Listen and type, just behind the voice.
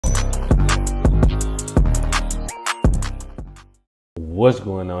What's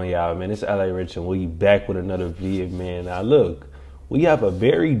going on, y'all, man? It's LA Rich, and we back with another video, man. Now, look, we have a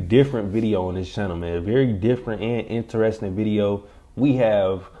very different video on this channel, man. A very different and interesting video. We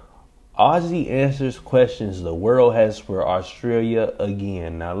have Aussie answers questions the world has for Australia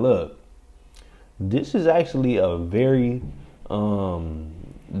again. Now, look, this is actually a very,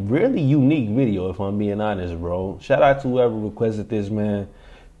 really unique video, if I'm being honest, bro. Shout out to whoever requested this, man.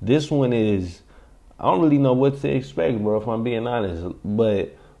 This one is... I don't really know what to expect, bro, if I'm being honest.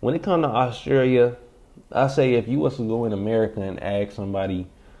 But when it comes to Australia, I say if you was to go in America and ask somebody,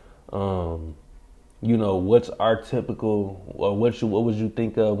 you know, what's our typical, or what would you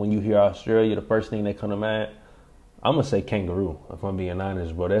think of when you hear Australia, the first thing that come to mind, I'm going to say kangaroo, if I'm being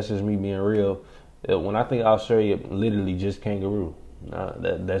honest, bro. That's just me being real. When I think Australia, literally just kangaroo.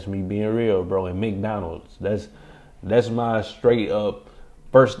 That's me being real, bro. And McDonald's, that's my straight up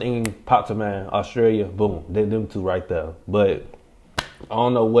first thing popped to mind. Australia, boom, them two right there. But I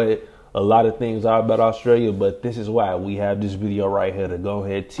don't know what a lot of things are about Australia, but this is why we have this video right here to go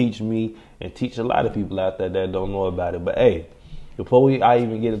ahead, teach me and teach a lot of people out there that don't know about it. But hey, before I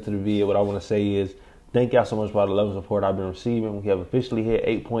even get into the video, what I want to say is thank y'all so much for all the love and support I've been receiving. We have officially hit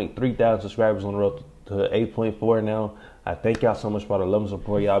 8.3 thousand subscribers on the road to 8.4 now. I thank y'all so much for all the love and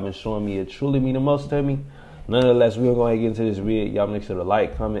support y'all been showing me. It truly means the most to me. Nonetheless, we're going to get into this video. Y'all make sure to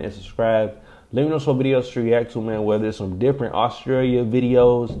like, comment, and subscribe. Let me know some videos to react to, man, whether it's some different Australia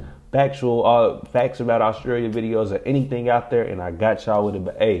videos, facts about Australia videos, or anything out there, and I got y'all with it.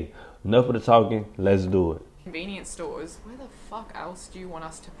 But hey, enough of the talking. Let's do it. Convenience stores. Where the fuck else do you want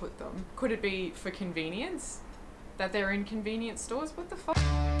us to put them? Could it be for convenience? That they're in convenience stores? What the fuck?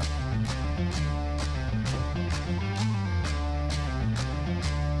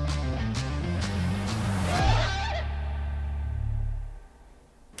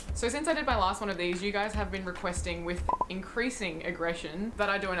 So since I did my last one of these, you guys have been requesting with increasing aggression that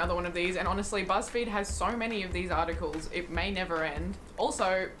I do another one of these, and honestly, BuzzFeed has so many of these articles, it may never end.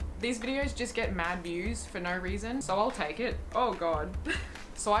 Also, these videos just get mad views for no reason, so I'll take it. Oh God.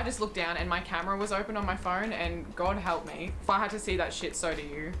 So I just looked down and my camera was open on my phone, and God help me. If I had to see that shit, so do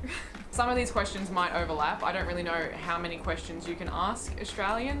you. Some of these questions might overlap. I don't really know how many questions you can ask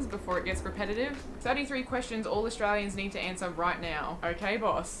Australians before it gets repetitive. 33 questions all Australians need to answer right now. Okay,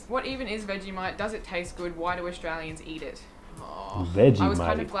 boss. What even is Vegemite? Does it taste good? Why do Australians eat it? Oh, Vegemite. I was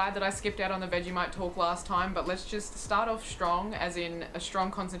kind of glad that I skipped out on the Vegemite talk last time, but let's just start off strong, as in a strong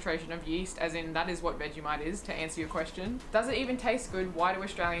concentration of yeast, as in that is what Vegemite is, to answer your question. Does it even taste good? Why do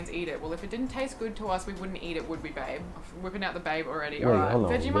Australians eat it? Well, if it didn't taste good to us, we wouldn't eat it, would we, babe? I'm whipping out the babe already. Wait, alright. hold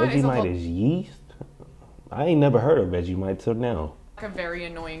on. Vegemite is yeast? I ain't never heard of Vegemite till now. Like a very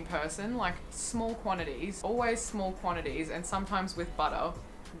annoying person, like small quantities, always small quantities, and sometimes with butter.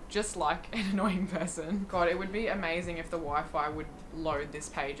 Just like an annoying person. God, it would be amazing if the Wi-Fi would load this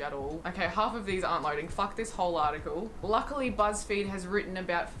page at all. Okay, half of these aren't loading. Fuck this whole article. Luckily, BuzzFeed has written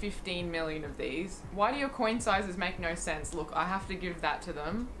about 15 million of these. Why do your coin sizes make no sense? Look, I have to give that to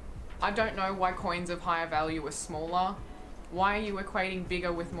them. I don't know why coins of higher value are smaller. Why are you equating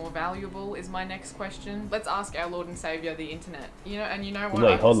bigger with more valuable is my next question. Let's ask our Lord and Savior, the internet. You know, and you know what?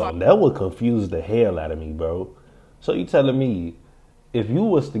 Wait, hold on. That would confuse the hell out of me, bro. So you telling me if you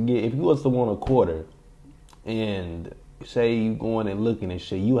was to want a quarter and say you going and looking and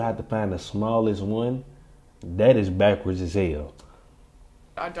shit, you have to find the smallest one? That is backwards as hell.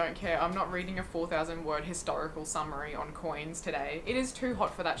 I don't care. I'm not reading a 4,000 word historical summary on coins today. It is too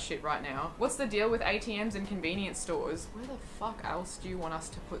hot for that shit right now. What's the deal with ATMs and convenience stores? Where the fuck else do you want us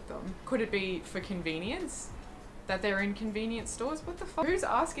to put them? Could it be for convenience? That they're in convenience stores? What the fuck? Who's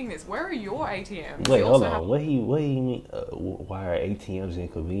asking this? Where are your ATMs? Wait, hold on. What he mean? Why are ATMs in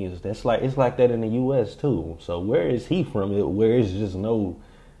convenience? It's like that in the U.S. too. So where is he from? Where is just no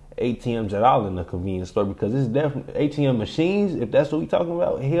ATMs at all in the convenience store? Because it's definitely ATM machines. If that's what we talking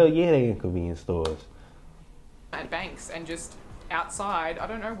about, hell yeah, they in convenience stores. At banks and just outside. I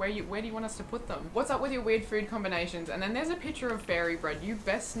don't know where do you want us to put them? What's up with your weird food combinations? And then there's a picture of fairy bread. You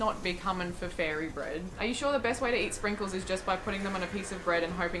best not be coming for fairy bread. Are you sure the best way to eat sprinkles is just by putting them on a piece of bread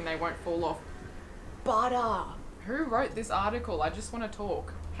and hoping they won't fall off? Butter. Who wrote this article? I just want to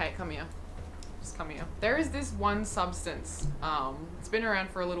talk. Okay, come here. Just come here. There is this one substance, it's been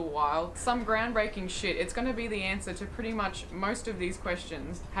around for a little while, some groundbreaking shit. It's gonna be the answer to pretty much most of these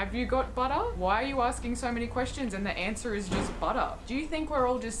questions. Have you got butter? Why are you asking so many questions and the answer is just butter? Do you think we're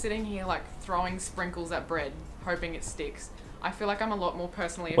all just sitting here like throwing sprinkles at bread, hoping it sticks? I feel like I'm a lot more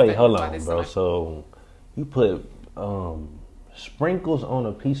personally offended by this. Wait, hold on, bro. So you put sprinkles on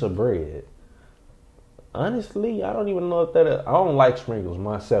a piece of bread? Honestly, I don't even know if I don't like sprinkles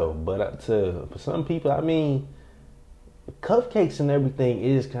myself, but for some people, I mean, cupcakes and everything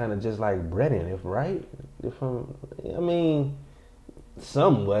is kind of just like breading, right? I mean,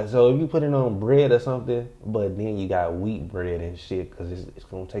 somewhat. So if you put it on bread or something, but then you got wheat bread and shit, because it's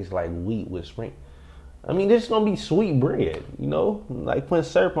gonna taste like wheat with spring. I mean, this is gonna be sweet bread, you know, like putting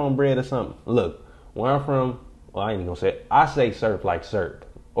syrup on bread or something. Look, where I'm from, well, I ain't even gonna say it. I say syrup like syrup,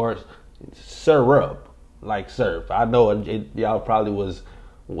 or syrup like syrup. I know y'all probably was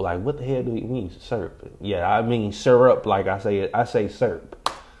like, what the hell do we mean syrup? Yeah, I mean syrup like I say syrup.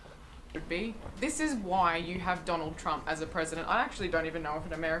 Would be. This is why you have Donald Trump as a president. I actually don't even know if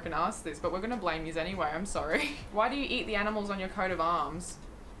an American asked this, but we're gonna blame you anyway, I'm sorry. Why do you eat the animals on your coat of arms?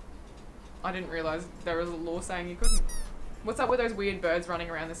 I didn't realise there was a law saying you couldn't. What's up with those weird birds running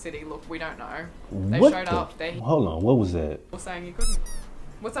around the city? Look, we don't know. They showed up. Hold on, what was that? Saying you couldn't.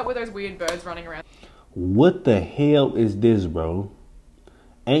 What's up with those weird birds running around? What the hell is this, bro?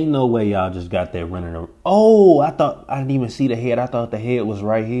 Ain't no way y'all just got that running around. Oh, I didn't even see the head. I thought the head was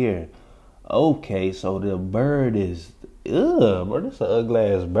right here. Okay, so the bird is, bro, this is an ugly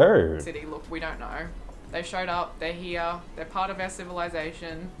ass bird. City, look, we don't know. They showed up, they're here, they're part of our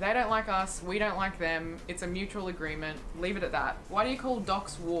civilization. They don't like us, we don't like them. It's a mutual agreement. Leave it at that. Why do you call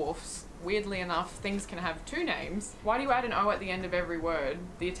docks wharfs? Weirdly enough, things can have two names. Why do you add an O at the end of every word?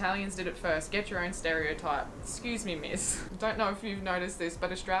 The Italians did it first. Get your own stereotype. Excuse me, miss. Don't know if you've noticed this,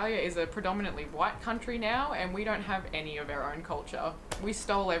 but Australia is a predominantly white country now, and we don't have any of our own culture. We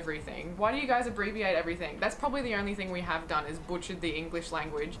stole everything. Why do you guys abbreviate everything? That's probably the only thing we have done is butchered the English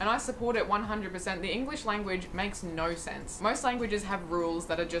language, and I support it 100%. The English language makes no sense. Most languages have rules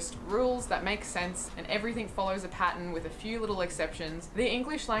that are just rules that make sense, and everything follows a pattern with a few little exceptions. The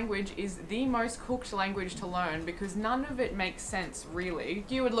English language is the most cooked language to learn because none of it makes sense, really.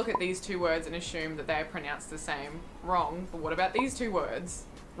 You would look at these two words and assume that they are pronounced the same. Wrong. But what about these two words?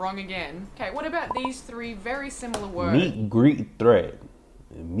 Wrong again. Okay, what about these three very similar words? Meet, greet, threat.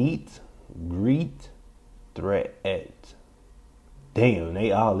 Meet, greet, threat. Damn,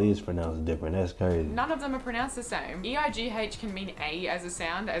 they all is pronounced different. That's crazy. None of them are pronounced the same. E-I-G-H can mean A as a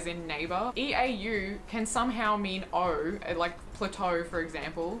sound, as in neighbor. E-A-U can somehow mean O, like plateau, for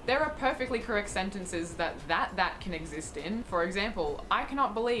example. There are perfectly correct sentences that can exist in. For example, I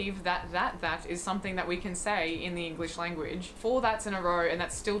cannot believe that is something that we can say in the English language. 4 that's in a row, and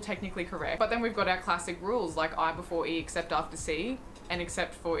that's still technically correct. But then we've got our classic rules, like I before E except after C. And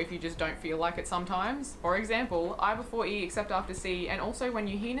except for if you just don't feel like it sometimes. For example, I before E except after C, and also when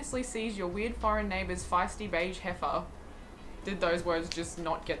you heinously seize your weird foreign neighbour's feisty beige heifer. Did those words just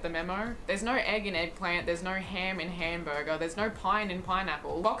not get the memo? There's no egg in eggplant, there's no ham in hamburger, there's no pine in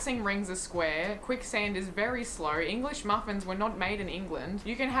pineapple. Boxing rings are square, quicksand is very slow, English muffins were not made in England.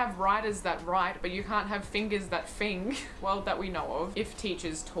 You can have writers that write, but you can't have fingers that fing. Well, that we know of. If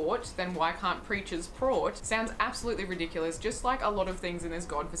teachers taught, then why can't preachers praught? Sounds absolutely ridiculous, just like a lot of things in this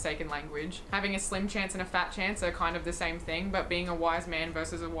godforsaken language. Having a slim chance and a fat chance are kind of the same thing, but being a wise man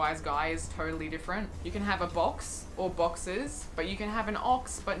versus a wise guy is totally different. You can have a box, or boxes, but you can have an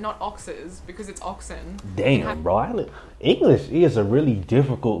ox, but not oxes, because it's oxen. Damn, bro. English is a really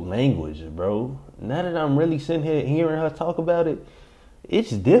difficult language, bro. Now that I'm really sitting here hearing her talk about it,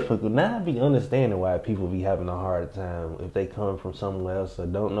 it's difficult. Now I be understanding why people be having a hard time if they come from somewhere else or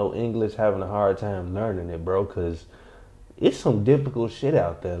don't know English, having a hard time learning it, bro, because it's some difficult shit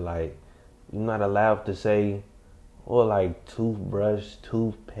out there. Like, you're not allowed to say, or like toothbrush,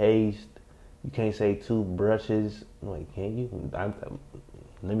 toothpaste. You can't say two brushes. Like, can you?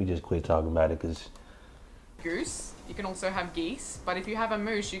 Let me just quit talking about it, because... Goose. You can also have geese. But if you have a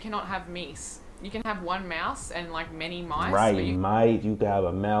moose, you cannot have meese. You can have one mouse and, like, many mice. Right, mice. You can have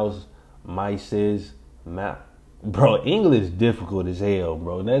a mouse, mices, Bro, English difficult as hell,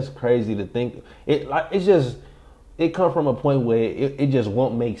 bro. That's crazy to think. It come from a point where it just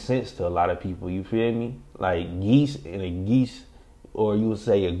won't make sense to a lot of people. You feel me? Like, geese and a geese... Or you would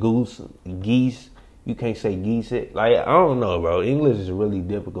say a goose, geese. You can't say geese it. Like, I don't know, bro. English is really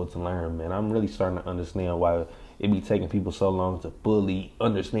difficult to learn, man. I'm really starting to understand why it be taking people so long to fully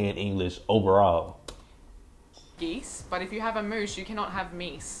understand English overall. Geese, but if you have a moose, you cannot have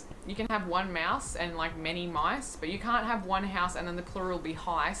meese. You can have one mouse and like many mice, but you can't have one house and then the plural be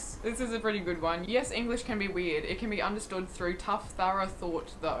heis. This is a pretty good one. Yes, English can be weird. It can be understood through tough, thorough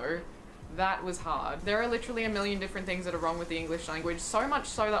thought, though. That was hard. There are literally a million different things that are wrong with the English language, so much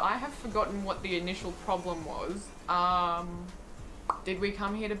so that I have forgotten what the initial problem was. Did we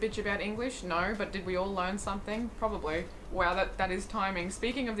come here to bitch about English? No, but did we all learn something? Probably. Wow, that is timing.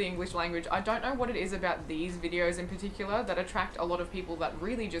 Speaking of the English language, I don't know what it is about these videos in particular that attract a lot of people that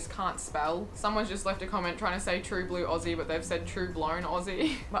really just can't spell. Someone's just left a comment trying to say true blue Aussie, but they've said true blown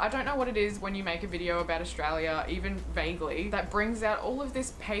Aussie. But I don't know what it is when you make a video about Australia, even vaguely, that brings out all of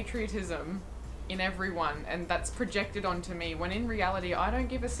this patriotism in everyone, and that's projected onto me, when in reality I don't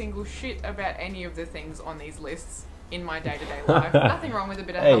give a single shit about any of the things on these lists in my day-to-day life. Nothing wrong with a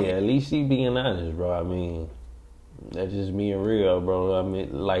bit of Hey, at least she being honest, bro. I mean, that's just being real, bro. I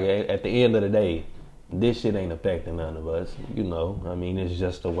mean, like, at the end of the day, this shit ain't affecting none of us, you know. I mean, it's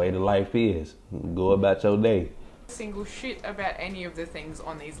just the way the life is. Go about your day. Single shit about any of the things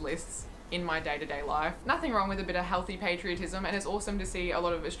on these lists in my day-to-day life. Nothing wrong with a bit of healthy patriotism, and it's awesome to see a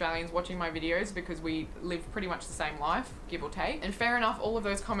lot of Australians watching my videos because we live pretty much the same life, give or take. And fair enough, all of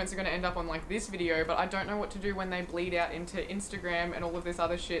those comments are going to end up on like this video, but I don't know what to do when they bleed out into Instagram and all of this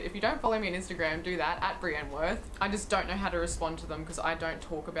other shit. If you don't follow me on Instagram, do that, at Brienneworth. I just don't know how to respond to them because I don't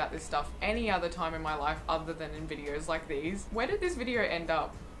talk about this stuff any other time in my life other than in videos like these. Where did this video end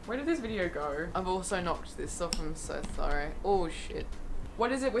up? Where did this video go? I've also knocked this off, I'm so sorry. Oh shit.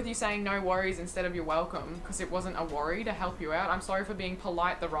 What is it with you saying no worries instead of you're welcome? Because it wasn't a worry to help you out. I'm sorry for being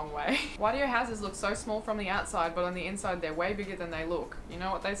polite the wrong way. Why do your houses look so small from the outside, but on the inside they're way bigger than they look? You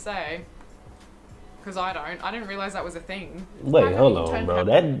know what they say? Because I don't. I didn't realize that was a thing. Wait, hold on, bro.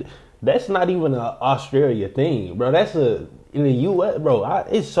 That's not even an Australia thing, bro. That's in the U.S., bro.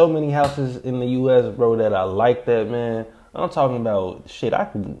 It's so many houses in the U.S., bro, that I like that, man. I'm talking about shit.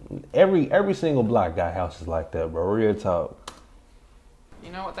 Every single block got houses like that, bro. Real talk.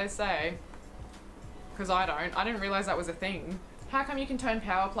 You know what they say? Because I don't. I didn't realize that was a thing. How come you can turn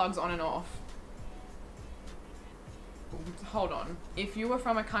power plugs on and off? Hold on. If you were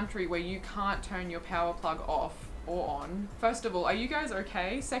from a country where you can't turn your power plug off or on, first of all, are you guys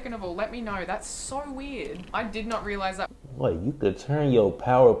okay? Second of all, let me know. That's so weird. I did not realize that. Wait, you could turn your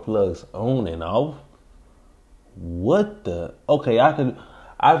power plugs on and off? What the? Okay,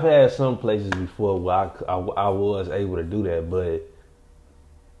 I've had some places before where I was able to do that, but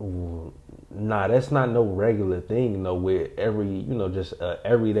nah, that's not no regular thing, no, where just a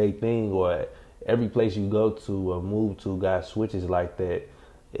everyday thing, or every place you go to or move to got switches like that.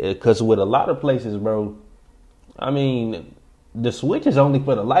 Because with a lot of places, bro, I mean, the switch is only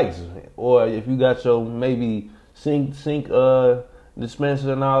for the lights, or if you got your maybe sink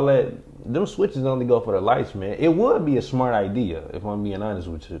dispenser and all that, them switches only go for the lights, man. It would be a smart idea, if I'm being honest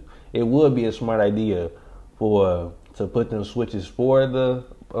with you. It would be a smart idea to put them switches for the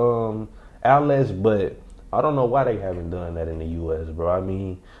outlets, but I don't know why they haven't done that in the U.S., bro. I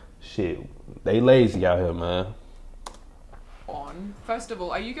mean, shit, they lazy out here, man. On. First of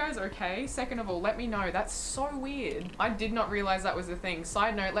all, are you guys okay? Second of all, let me know. That's so weird. I did not realize that was a thing.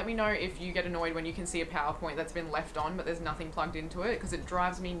 Side note, let me know if you get annoyed when you can see a PowerPoint that's been left on but there's nothing plugged into it, because it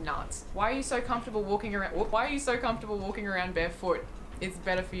drives me nuts. Why are you so comfortable walking around? Why are you so comfortable walking around barefoot? It's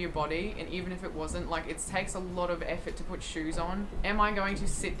better for your body, and even if it wasn't, like, it takes a lot of effort to put shoes on. Am I going to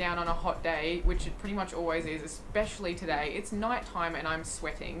sit down on a hot day, which it pretty much always is, especially today? It's nighttime and I'm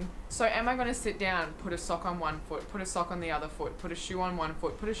sweating. So am I going to sit down, put a sock on one foot, put a sock on the other foot, put a shoe on one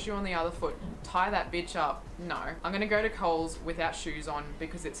foot, put a shoe on the other foot, tie that bitch up? No. I'm going to go to Coles without shoes on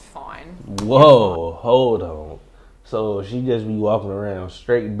because it's fine. Whoa, hold on. So she just be walking around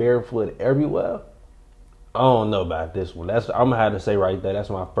straight barefoot everywhere? I don't know about this one. I'm gonna have to say right there, that's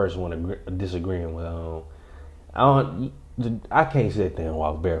my first one disagreeing with. I can't sit there and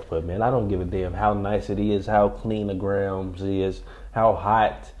walk barefoot, man. I don't give a damn how nice it is, how clean the grounds is, how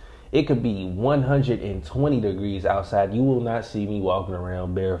hot. It could be 120 degrees outside. You will not see me walking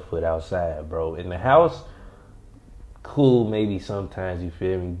around barefoot outside, bro. In the house, cool, maybe sometimes, you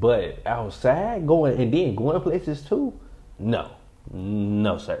feel me? But outside, going places too? No,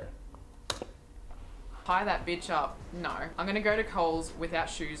 sir. Tie that bitch up. No. I'm gonna go to Coles without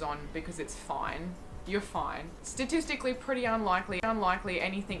shoes on because it's fine. You're fine. Statistically pretty unlikely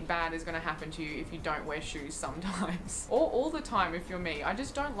anything bad is gonna happen to you if you don't wear shoes sometimes. Or all the time if you're me. I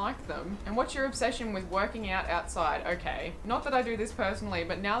just don't like them. And what's your obsession with working out outside? Okay. Not that I do this personally,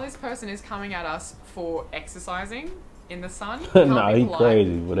 but now this person is coming at us for exercising in the sun. Nah, he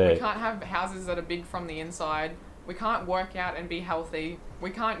crazy for that. We can't have houses that are big from the inside. We can't work out and be healthy. We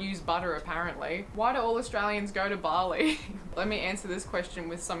can't use butter, apparently. Why do all Australians go to Bali? Let me answer this question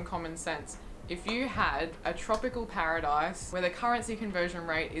with some common sense. If you had a tropical paradise where the currency conversion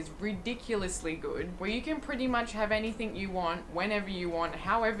rate is ridiculously good, where you can pretty much have anything you want, whenever you want,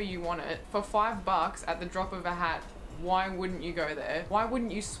 however you want it, for $5 at the drop of a hat, Why wouldn't you go there? Why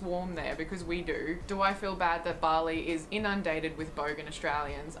wouldn't you swarm there? Because we do. Do I feel bad that Bali is inundated with bogan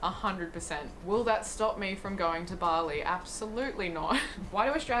Australians? 100%. Will that stop me from going to Bali? Absolutely not. Why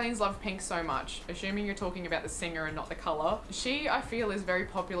do Australians love Pink so much? Assuming you're talking about the singer and not the colour. She, I feel, is very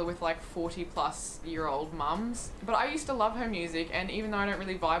popular with like 40-plus-year-old mums. But I used to love her music, and even though I don't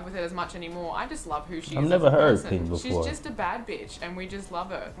really vibe with it as much anymore, I just love who she is. I've never heard Pink before. She's just a bad bitch, and we just love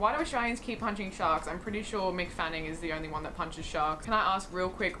her. Why do Australians keep punching sharks? I'm pretty sure Mick Fanning is the only one that punches sharks. Can I ask real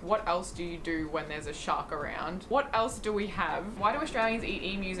quick, what else do you do when there's a shark around? What else do we have? Why do Australians eat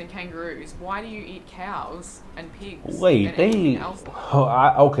emus and kangaroos? Why do you eat cows and pigs? Wait, and they...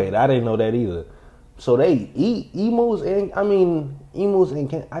 okay, I didn't know that either. So they eat emus and... emus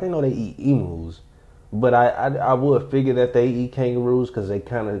and... I didn't know they eat emus. But I would figure that they eat kangaroos because they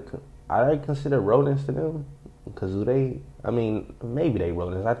kind of... I consider rodents to them. Because they... maybe they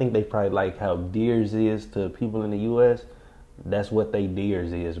rodents. I think they probably like how deers is to people in the U.S. That's what they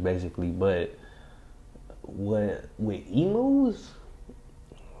deers is, basically. But with emus...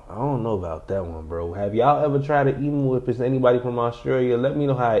 I don't know about that one, bro. Have y'all ever tried an emu? If it's anybody from Australia, let me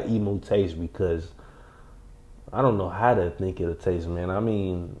know how an emu tastes, because I don't know how to think it'll taste, man.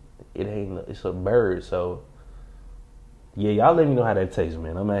 It's a bird, so yeah, y'all let me know how that tastes,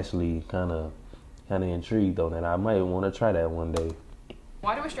 man. I'm actually kind of intrigued on that. I might want to try that one day.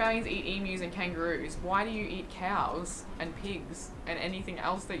 Why do Australians eat emus and kangaroos? Why do you eat cows and pigs and anything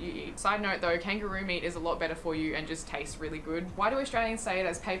else that you eat? Side note though, kangaroo meat is a lot better for you and just tastes really good. Why do Australians say it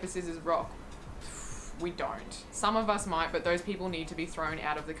as paper, scissors, rock? We don't. Some of us might, but those people need to be thrown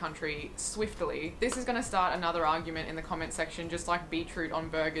out of the country swiftly. This is going to start another argument in the comment section, just like beetroot on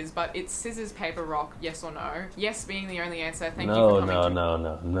burgers, but it's scissors, paper, rock, yes or no? Yes being the only answer. Thank you for coming.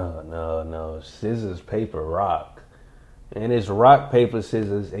 No. Scissors, paper, rock. And it's rock, paper,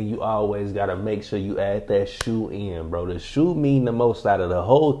 scissors, and you always got to make sure you add that shoe in, bro. The shoe mean the most out of the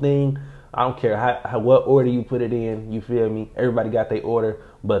whole thing. I don't care what order you put it in, you feel me? Everybody got their order.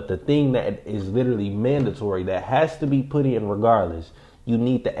 But the thing that is literally mandatory, that has to be put in regardless, you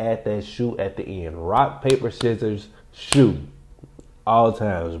need to add that shoe at the end. Rock, paper, scissors, shoe. All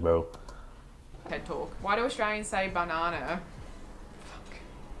times, bro. TED Talk. Why do Australians say banana?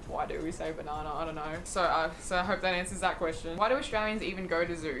 Why do we say banana? I don't know. So I hope that answers that question. Why do Australians even go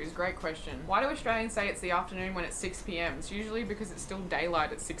to zoos? Great question. Why do Australians say it's the afternoon when it's 6 p.m? It's usually because it's still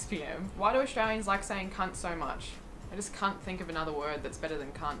daylight at 6 p.m. Why do Australians like saying cunt so much? I just can't think of another word that's better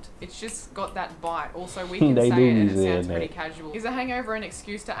than cunt. It's just got that bite. Also, we can say it and it sounds pretty casual. Is a hangover an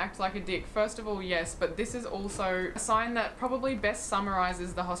excuse to act like a dick? First of all, yes, but this is also a sign that probably best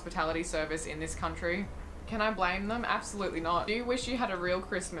summarizes the hospitality service in this country. Can I blame them? Absolutely not. Do you wish you had a real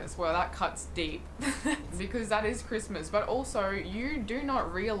Christmas? Well, that cuts deep. Because that is Christmas. But also, you do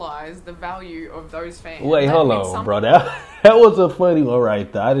not realize the value of those fans. Wait, hold on, bro. That was a funny one right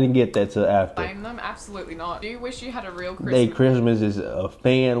there. I didn't get that till after. Blame them? Absolutely not. Do you wish you had a real Christmas? They Christmas is a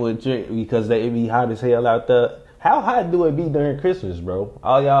fan with you because they be hot as hell out there. How hot do it be during Christmas, bro?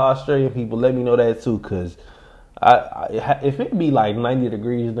 All y'all Australian people, let me know that too, because if it be like 90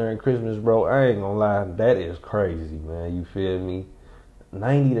 degrees during Christmas, bro, I ain't gonna lie, that is crazy, man. You feel me?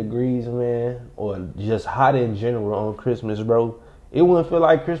 90 degrees, man, or just hot in general on Christmas, bro. It wouldn't feel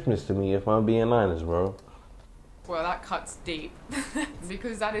like Christmas to me if I'm being honest, bro. Well, that cuts deep.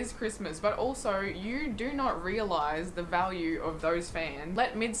 Because that is Christmas. But also, you do not realize the value of those fans.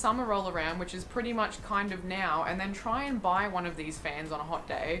 Let midsummer roll around, which is pretty much kind of now, and then try and buy one of these fans on a hot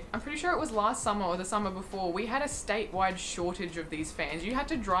day. I'm pretty sure it was last summer or the summer before, we had a statewide shortage of these fans. You had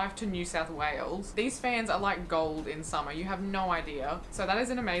to drive to New South Wales. These fans are like gold in summer. You have no idea. So that is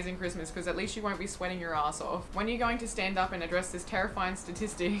an amazing Christmas, because at least you won't be sweating your ass off. When are you going to stand up and address this terrifying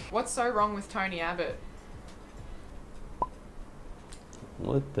statistic? What's so wrong with Tony Abbott?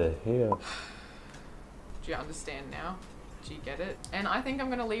 What the hell? Do you understand now? Do you get it? And I think I'm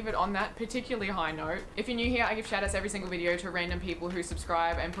going to leave it on that particularly high note. If you're new here, I give shoutouts every single video to random people who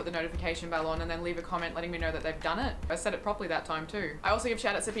subscribe and put the notification bell on and then leave a comment letting me know that they've done it. I said it properly that time too. I also give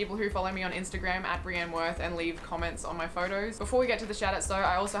shoutouts to people who follow me on Instagram at BrianneWorth and leave comments on my photos. Before we get to the shoutouts though,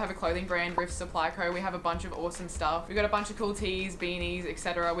 I also have a clothing brand, Riff Supply Co. We have a bunch of awesome stuff. We've got a bunch of cool tees, beanies,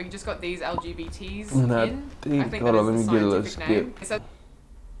 etc. We just got these LGBTs in. I think that is the scientific name. It says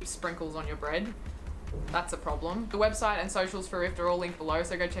sprinkles on your bread. That's a problem. The website and socials for Rift are all linked below,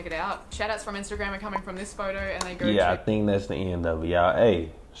 so go check it out. Shoutouts from Instagram are coming from this photo, and they go. Yeah, I think that's the end of it, y'all.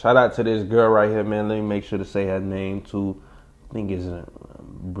 Hey, shout out to this girl right here, man. Let me make sure to say her name too. I think it's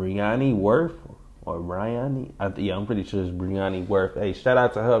Brianne Worth or Brianne. Yeah, I'm pretty sure it's Brianne Worth. Hey, shout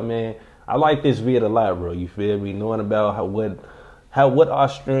out to her, man. I like this vid a lot, bro. You feel me? Knowing about what what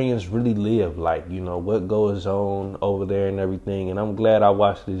Australians really live like, you know, what goes on over there and everything. And I'm glad I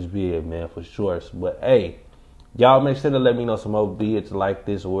watched this video, man, for sure. But hey, y'all make sure to let me know some more vids like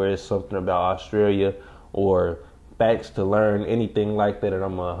this, where it's something about Australia or facts to learn, anything like that, and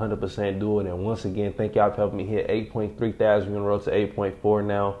I'm 100% doing. And once again, thank y'all for helping me hit 8.3 thousand on the road to 8.4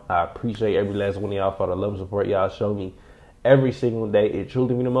 now. I appreciate every last one of y'all for the love and support y'all show me every single day. It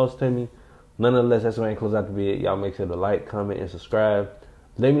truly means the most to me. Nonetheless, that's why I close out the video. Y'all make sure to like, comment, and subscribe.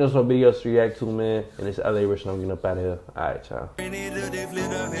 Let me know some videos to react to, man. And it's LA Rich, and I'm getting up out of here. All right, y'all.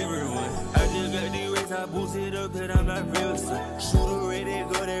 I boost it up that I'm not real son. Shooter ready,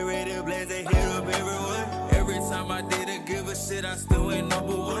 go they ready, blaze, they hit up everyone. Every time I did a give a shit, I still ain't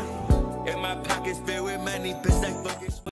number one. In my pockets filled with money, bitch, like fucking